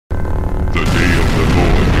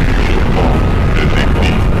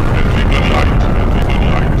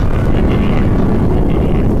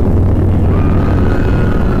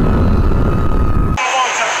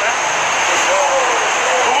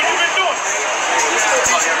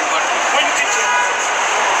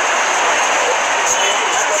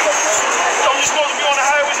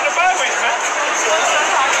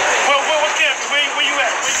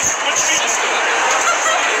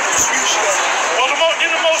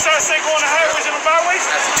Most High say go on the highways and the byways?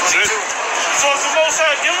 So is the Most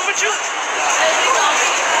High dealing with you?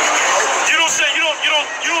 You don't say you don't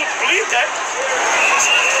believe that.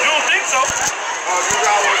 You don't think so.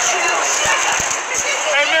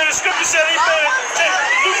 Hey man, the scripture said he better take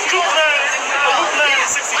Luke 9 and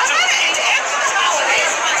 62. Yeah,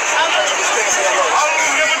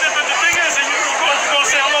 but the thing is, you're gonna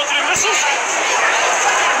say hello to the missiles?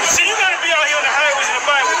 See, you gotta be out here on the highways and the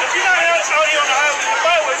byways. If you're not out here on the highways and the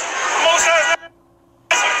byways, the Most High is not.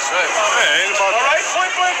 All right,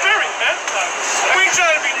 point blank period, man. We ain't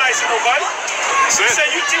trying to be nice to nobody. You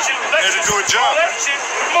said you teaching lectures. To do a job.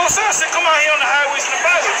 Most High said, come out here on the highways and the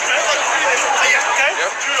byways, man. Okay?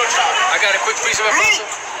 Yep. I got a quick piece of information.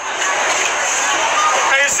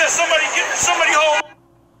 Hey, it says somebody hold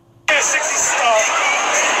Isaiah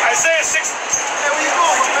 60. Hey, where you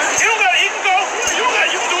going, man? You don't got. He can go. You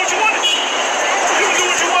can do what you want to do. You can do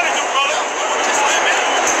what you want to do, brother. Just want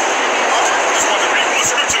to read one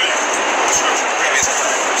scripture. Hey, this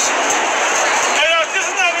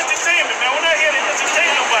is not entertainment, man. We're not here to entertain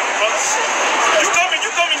nobody, brother. You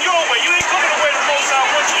coming your way. You ain't coming the way the Most High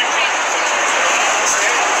wants you to come.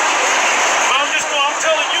 But I'm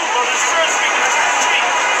telling you, brother, it's first speaking to me.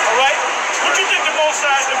 All right? What you think the Most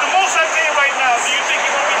High? If the Most High came right now, do you think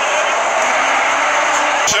you're gonna be delivered?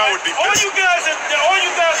 Would be all you guys that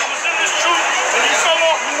was in this truth and you fell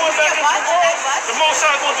off and went back into the world, the Most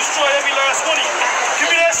High gonna destroy every last one of you.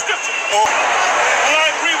 Give me that scripture. Well,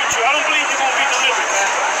 I agree with you. I don't believe you're gonna be delivered.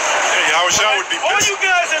 Hey, Yahushua would be all you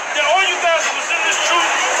guys that was in this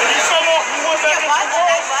truth and you fell off and went back into the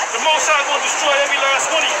world, the Most High gonna destroy every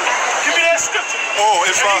last one of you. Give me that scripture.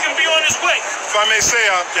 If he can be on his way. If I may say,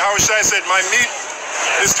 Yahushua said, my meat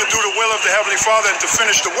is to do the will of the Heavenly Father and to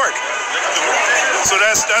finish the work. So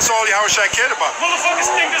that's all Yahushua cared about. Motherfuckers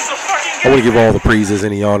think this is a fucking game. I want to give all the praises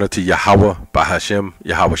and the honor to Yahweh, Bahashem,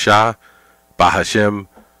 Yahushua, Bahashem,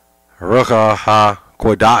 Ruach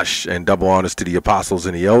HaKodesh, and double honors to the apostles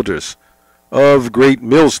and the elders of Great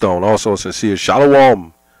Millstone. Also a sincere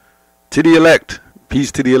shalom to the elect.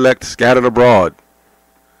 Peace to the elect scattered abroad,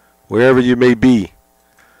 wherever you may be.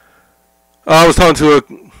 I was talking to a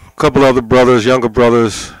couple other brothers, younger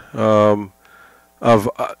brothers, going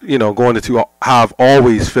into how I've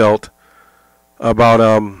always felt about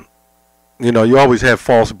you always have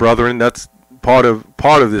false brethren. That's part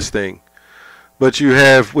of this thing. But you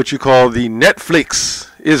have what you call the Netflix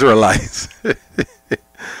Israelites.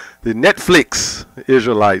 The Netflix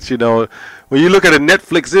Israelites. When you look at a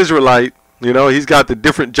Netflix Israelite, he's got the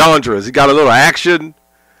different genres. He got a little action,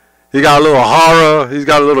 he got a little horror, he's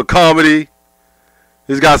got a little comedy,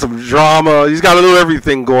 he's got some drama, he's got a little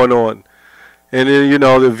everything going on. And then,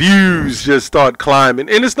 the views just start climbing.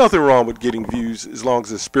 And there's nothing wrong with getting views as long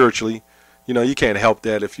as it's spiritually. You can't help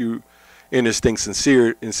that if you in this thing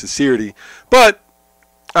in sincerity. But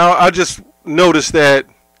I just noticed that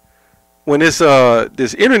when this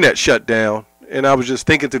internet shut down, and I was just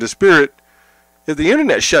thinking to the spirit, if the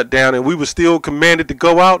internet shut down and we were still commanded to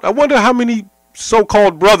go out, I wonder how many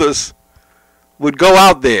so-called brothers would go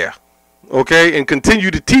out there, okay, and continue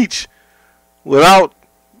to teach without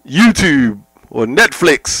YouTube or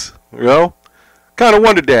Netflix, kind of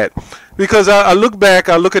wondered that. Because I look back,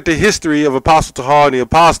 I look at the history of Apostle Tahar and the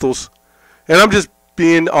apostles, and I'm just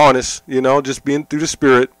being honest, just being through the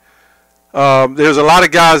spirit. There's a lot of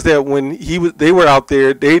guys that when they were out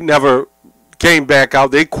there, they never came back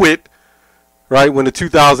out. They quit, right, when the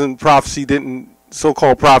 2000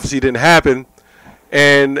 so-called prophecy didn't happen.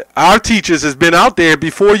 And our teachers has been out there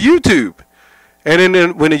before YouTube. And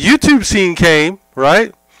then when the YouTube scene came,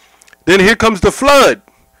 right, then here comes the flood.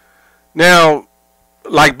 Now,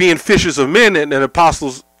 like being fishers of men and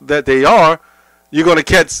apostles that they are, you're going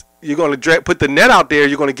to put the net out there,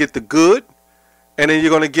 you're going to get the good, and then you're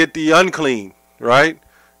going to get the unclean, right,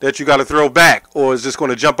 that you got to throw back, or is just going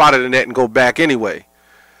to jump out of the net and go back anyway.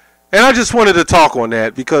 And I just wanted to talk on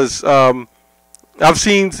that because I've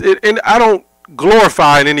seen it, and I don't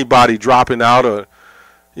glorify anybody dropping out or,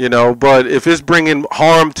 but if it's bringing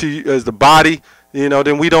harm to you as the body,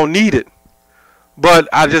 then we don't need it. But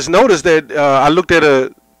I just noticed that I looked at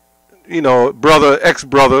a,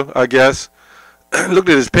 ex-brother, I guess, looked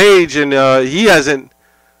at his page, and he hasn't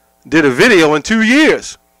did a video in 2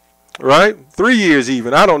 years, right? 3 years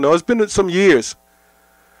even. I don't know. It's been some years.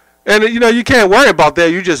 And, you can't worry about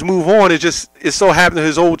that. You just move on. It so happened that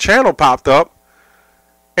his old channel popped up.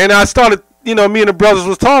 And I started, me and the brothers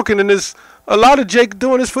was talking, and there's a lot of Jake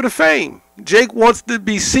doing this for the fame. Jake wants to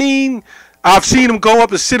be seen. I've seen him go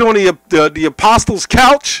up and sit on the apostles'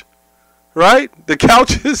 couch, right? The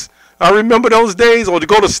couches. I remember those days, or to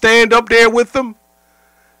go to stand up there with them.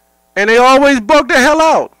 and they always bug the hell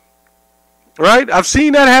out. Right? I've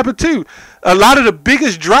seen that happen too. A lot of the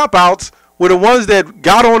biggest dropouts were the ones that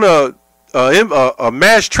got on a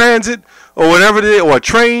mass transit or whatever it is, or a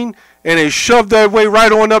train, and they shoved their way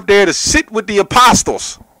right on up there to sit with the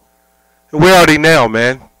apostles. Where are they now,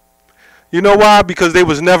 man? You know why? Because they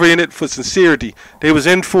was never in it for sincerity. They was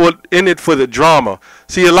in it for the drama.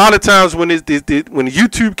 See, a lot of times when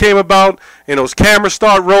YouTube came about and those cameras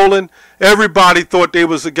start rolling, everybody thought they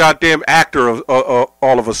was a goddamn actor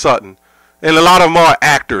all of a sudden. And a lot of them are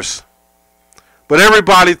actors. But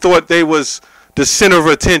everybody thought they was the center of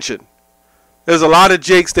attention. There's a lot of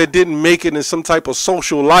jakes that didn't make it in some type of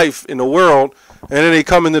social life in the world, and then they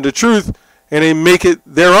come into the truth and they make it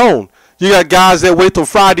their own. You got guys that wait till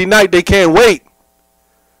Friday night. They can't wait.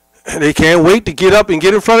 They can't wait to get up and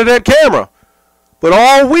get in front of that camera. But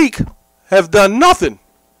all week have done nothing.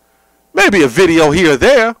 Maybe a video here or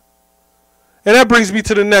there. And that brings me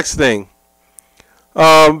to the next thing.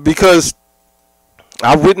 Because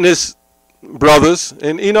I witnessed brothers,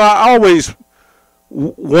 and you know, I always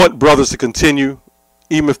want brothers to continue,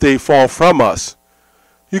 even if they fall from us.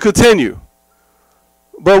 You continue.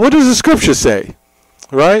 But what does the scripture say?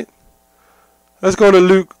 Right? Let's go to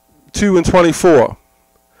Luke 2:24.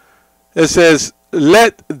 It says,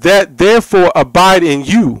 "Let that therefore abide in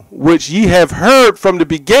you, which ye have heard from the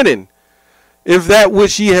beginning. If that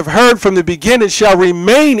which ye have heard from the beginning shall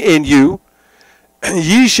remain in you,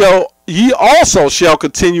 ye also shall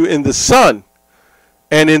continue in the Son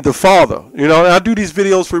and in the Father." You know, and I do these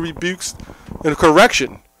videos for rebukes and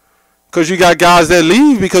correction, because you got guys that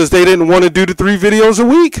leave because they didn't want to do the 3 videos a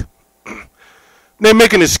week. They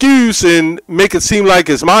make an excuse and make it seem like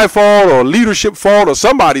it's my fault or leadership fault or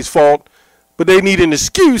somebody's fault, but they need an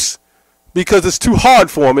excuse because it's too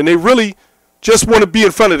hard for them, and they really just want to be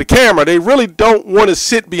in front of the camera. They really don't want to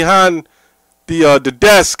sit behind the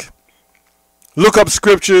desk, look up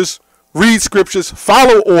scriptures, read scriptures,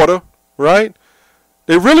 follow order, right?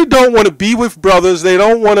 They really don't want to be with brothers. They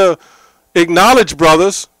don't want to acknowledge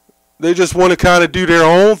brothers. They just want to kind of do their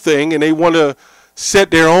own thing, and they want to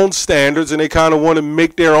set their own standards, and they kind of want to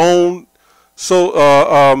make their own, so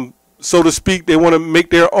to speak. They want to make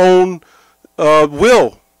their own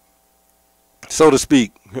will, so to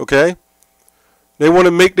speak. Okay, they want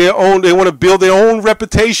to make their own. They want to build their own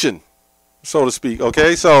reputation, so to speak.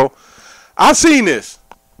 Okay, so I've seen this,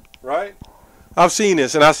 right? I've seen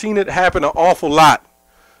this, and I've seen it happen an awful lot.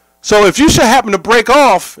 So if you should happen to break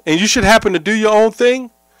off and you should happen to do your own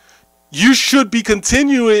thing, you should be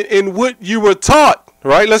continuing in what you were taught,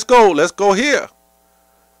 right? Let's go here.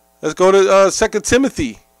 Let's go to 2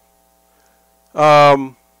 Timothy.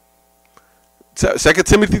 2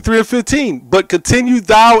 Timothy 3:15. "But continue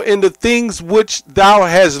thou in the things which thou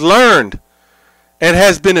hast learned and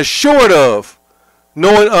hast been assured of,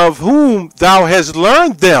 knowing of whom thou hast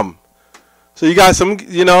learned them." So you got some,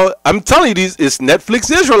 you know, I'm telling you, it's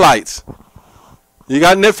Netflix Israelites. You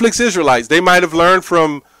got Netflix Israelites. They might have learned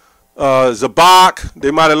from Zabak.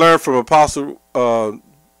 They might have learned from Apostle,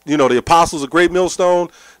 the Apostles of Great Millstone.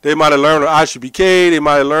 They might have learned from ISHBK. They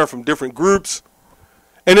might have learned from different groups.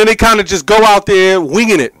 And then they kind of just go out there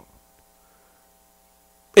winging it.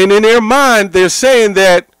 And in their mind, they're saying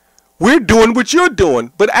that we're doing what you're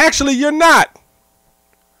doing, but actually you're not.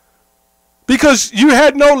 Because you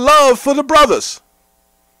had no love for the brothers.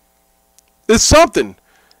 It's something.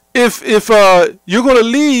 If you're going to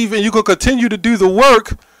leave and you're going to continue to do the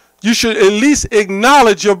work, you should at least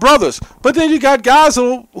acknowledge your brothers. But then you got guys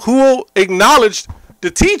who will acknowledge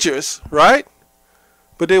the teachers, right?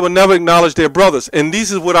 But they will never acknowledge their brothers. And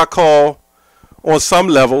these is what I call, on some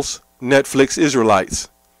levels, Netflix Israelites.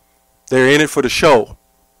 They're in it for the show.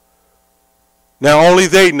 Now only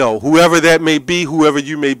they know, whoever that may be, whoever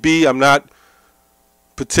you may be. I'm not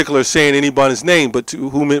particular saying anybody's name, but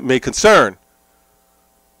to whom it may concern.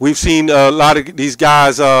 We've seen a lot of these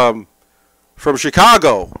guys from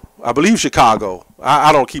Chicago. I believe Chicago.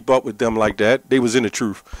 I don't keep up with them like that. They was in the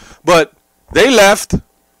truth. But they left.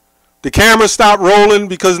 The camera stopped rolling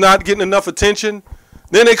because not getting enough attention.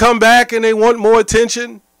 Then they come back and they want more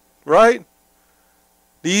attention, right?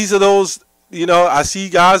 These are those, I see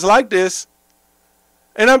guys like this.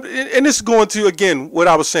 And this is going to, again, what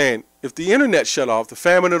I was saying. If the internet shut off, the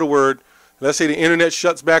famine of the word, let's say the internet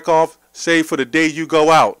shuts back off, say for the day you go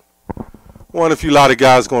out. Wonder if you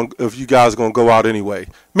guys going to go out anyway.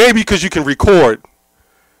 Maybe because you can record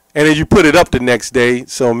and then you put it up the next day,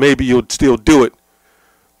 so maybe you'll still do it.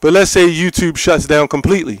 But let's say YouTube shuts down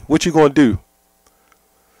completely. What you going to do?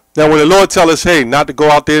 Now, when the Lord tell us, hey, not to go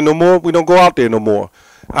out there no more, we don't go out there no more.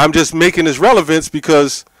 I'm just making this relevance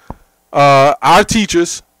because our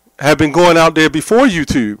teachers have been going out there before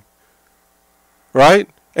YouTube. right?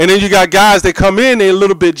 And then you got guys that come in, they're a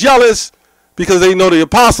little bit jealous because they know the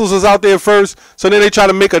apostles is out there first. So then they try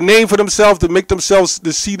to make a name for themselves to make themselves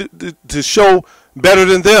to show better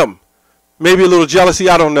than them. Maybe a little jealousy,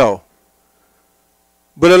 I don't know.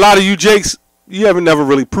 But a lot of you Jakes, you haven't never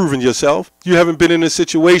really proven yourself. You haven't been in a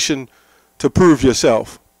situation to prove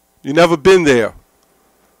yourself. You never been there.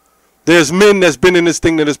 There's men that's been in this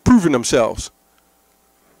thing that has proven themselves,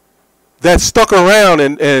 that stuck around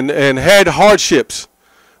and had hardships.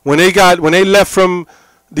 When they left from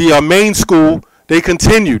the main school, they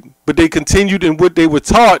continued, but they continued in what they were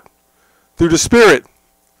taught through the Spirit.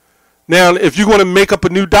 Now, if you're going to make up a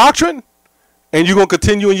new doctrine and you're going to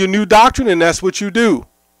continue in your new doctrine, and that's what you do.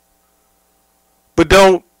 But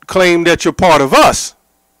don't claim that you're part of us.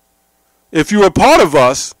 If you're a part of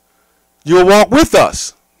us, you'll walk with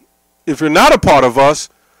us. If you're not a part of us,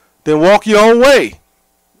 then walk your own way.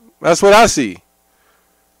 That's what I see.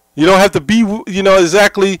 You don't have to be,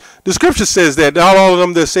 exactly. The scripture says that not all of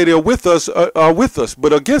them that say they're with us are with us,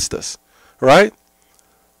 but against us, right?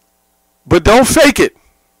 But don't fake it.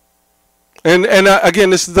 And again,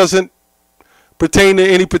 this doesn't pertain to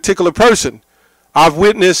any particular person. I've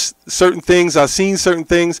witnessed certain things. I've seen certain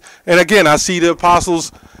things. And again, I see the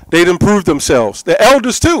apostles, they'd improved themselves. The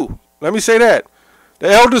elders too. Let me say that. The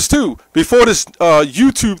elders too. Before this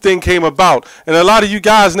YouTube thing came about, and a lot of you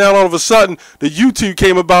guys now all of a sudden, the YouTube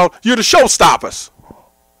came about, you're the showstoppers.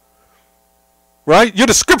 Right? You're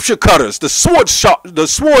the scripture cutters, the sword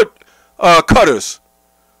cutters.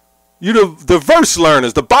 You're the verse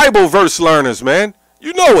learners, the Bible verse learners, man.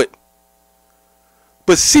 You know it.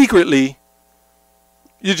 But secretly,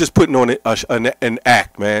 you're just putting on an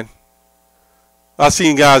act, man. I've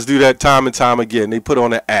seen guys do that time and time again. They put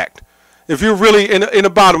on an act. If you're really, and the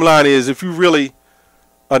bottom line is, if you really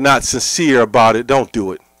are not sincere about it, don't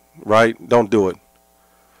do it, right? Don't do it.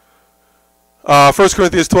 1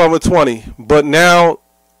 Corinthians 12:20.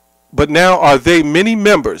 But now are they many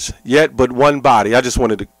members, yet but one body. I just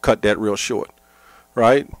wanted to cut that real short,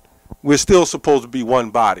 right? We're still supposed to be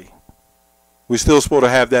one body. We're still supposed to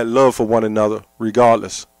have that love for one another,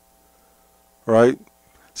 regardless, right?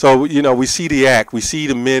 So, we see the act. We see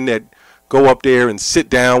the men that go up there and sit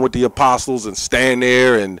down with the apostles and stand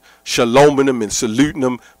there and shaloming them and saluting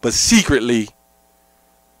them, but secretly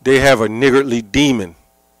they have a niggardly demon,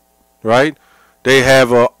 right? They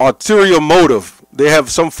have an ulterior motive. They have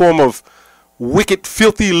some form of wicked,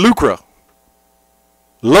 filthy lucre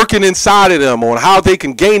lurking inside of them on how they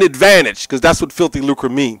can gain advantage, because that's what filthy lucre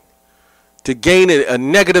means, to gain a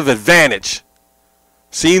negative advantage.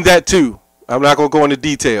 Seen that too. I'm not going to go into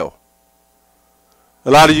detail. A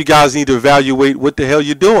lot of you guys need to evaluate what the hell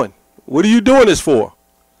you're doing. What are you doing this for?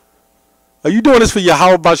 Are you doing this for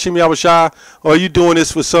Yahweh B'Shem Yahushua, or are you doing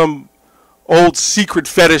this for some old secret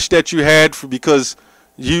fetish that you had because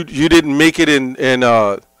you didn't make it in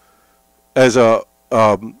as a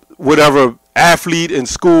whatever athlete in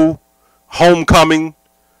school, homecoming,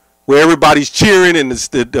 where everybody's cheering and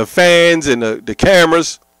the fans and the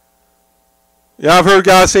cameras? Yeah, I've heard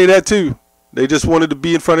guys say that too. They just wanted to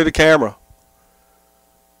be in front of the camera.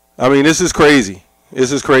 I mean, this is crazy.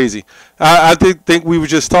 This is crazy. I think we were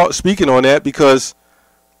just speaking on that because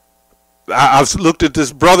I've looked at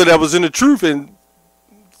this brother that was in the truth, and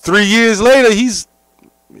 3 years later,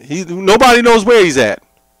 nobody knows where he's at.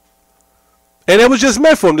 And it was just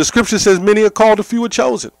meant for him. The scripture says many are called, a few are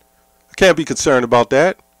chosen. I can't be concerned about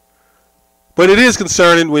that. But it is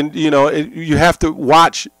concerning when, you have to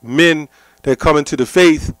watch men that come into the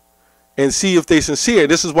faith and see if they're sincere.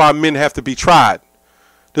 This is why men have to be tried.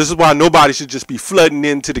 This is why nobody should just be flooding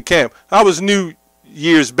into the camp. I was new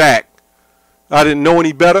years back. I didn't know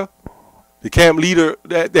any better. The camp leader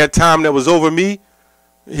that time that was over me,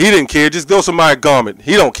 he didn't care. Just throw somebody a garment.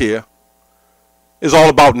 He don't care. It's all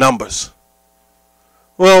about numbers.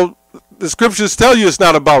 Well, the scriptures tell you it's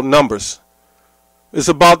not about numbers. It's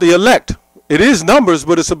about the elect. It is numbers,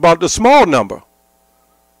 but it's about the small number.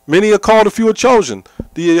 Many are called, a few are chosen.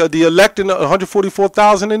 The elect, and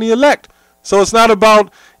 144,000 in the elect. So it's not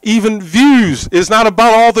about even views. It's not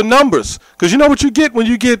about all the numbers. Because you know what you get when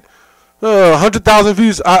you get 100,000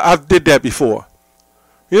 views? I did that before.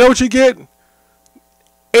 You know what you get?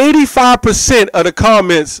 85% of the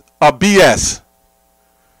comments are BS.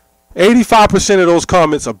 85% of those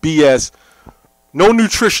comments are BS. No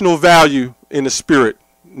nutritional value in the spirit.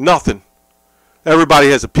 Nothing. Everybody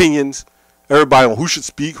has opinions. Everybody on who should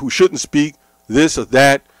speak, who shouldn't speak, this or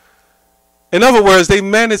that. In other words, they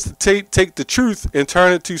managed to take the truth and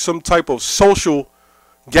turn it to some type of social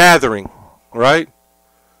gathering, right?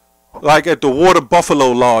 Like at the Water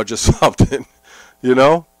Buffalo Lodge or something,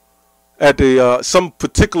 at the some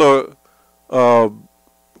particular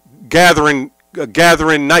gathering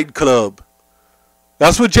nightclub.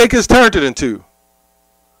 That's what Jake has turned it into.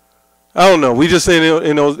 I don't know. We just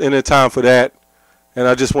in a time for that, and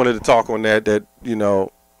I just wanted to talk on that. That the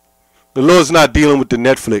Lord's not dealing with the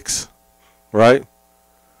Netflix, right?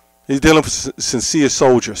 He's dealing with sincere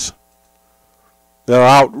soldiers that are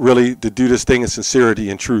out really to do this thing in sincerity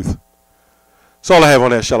and truth. That's all I have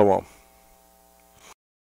on that. Shalom.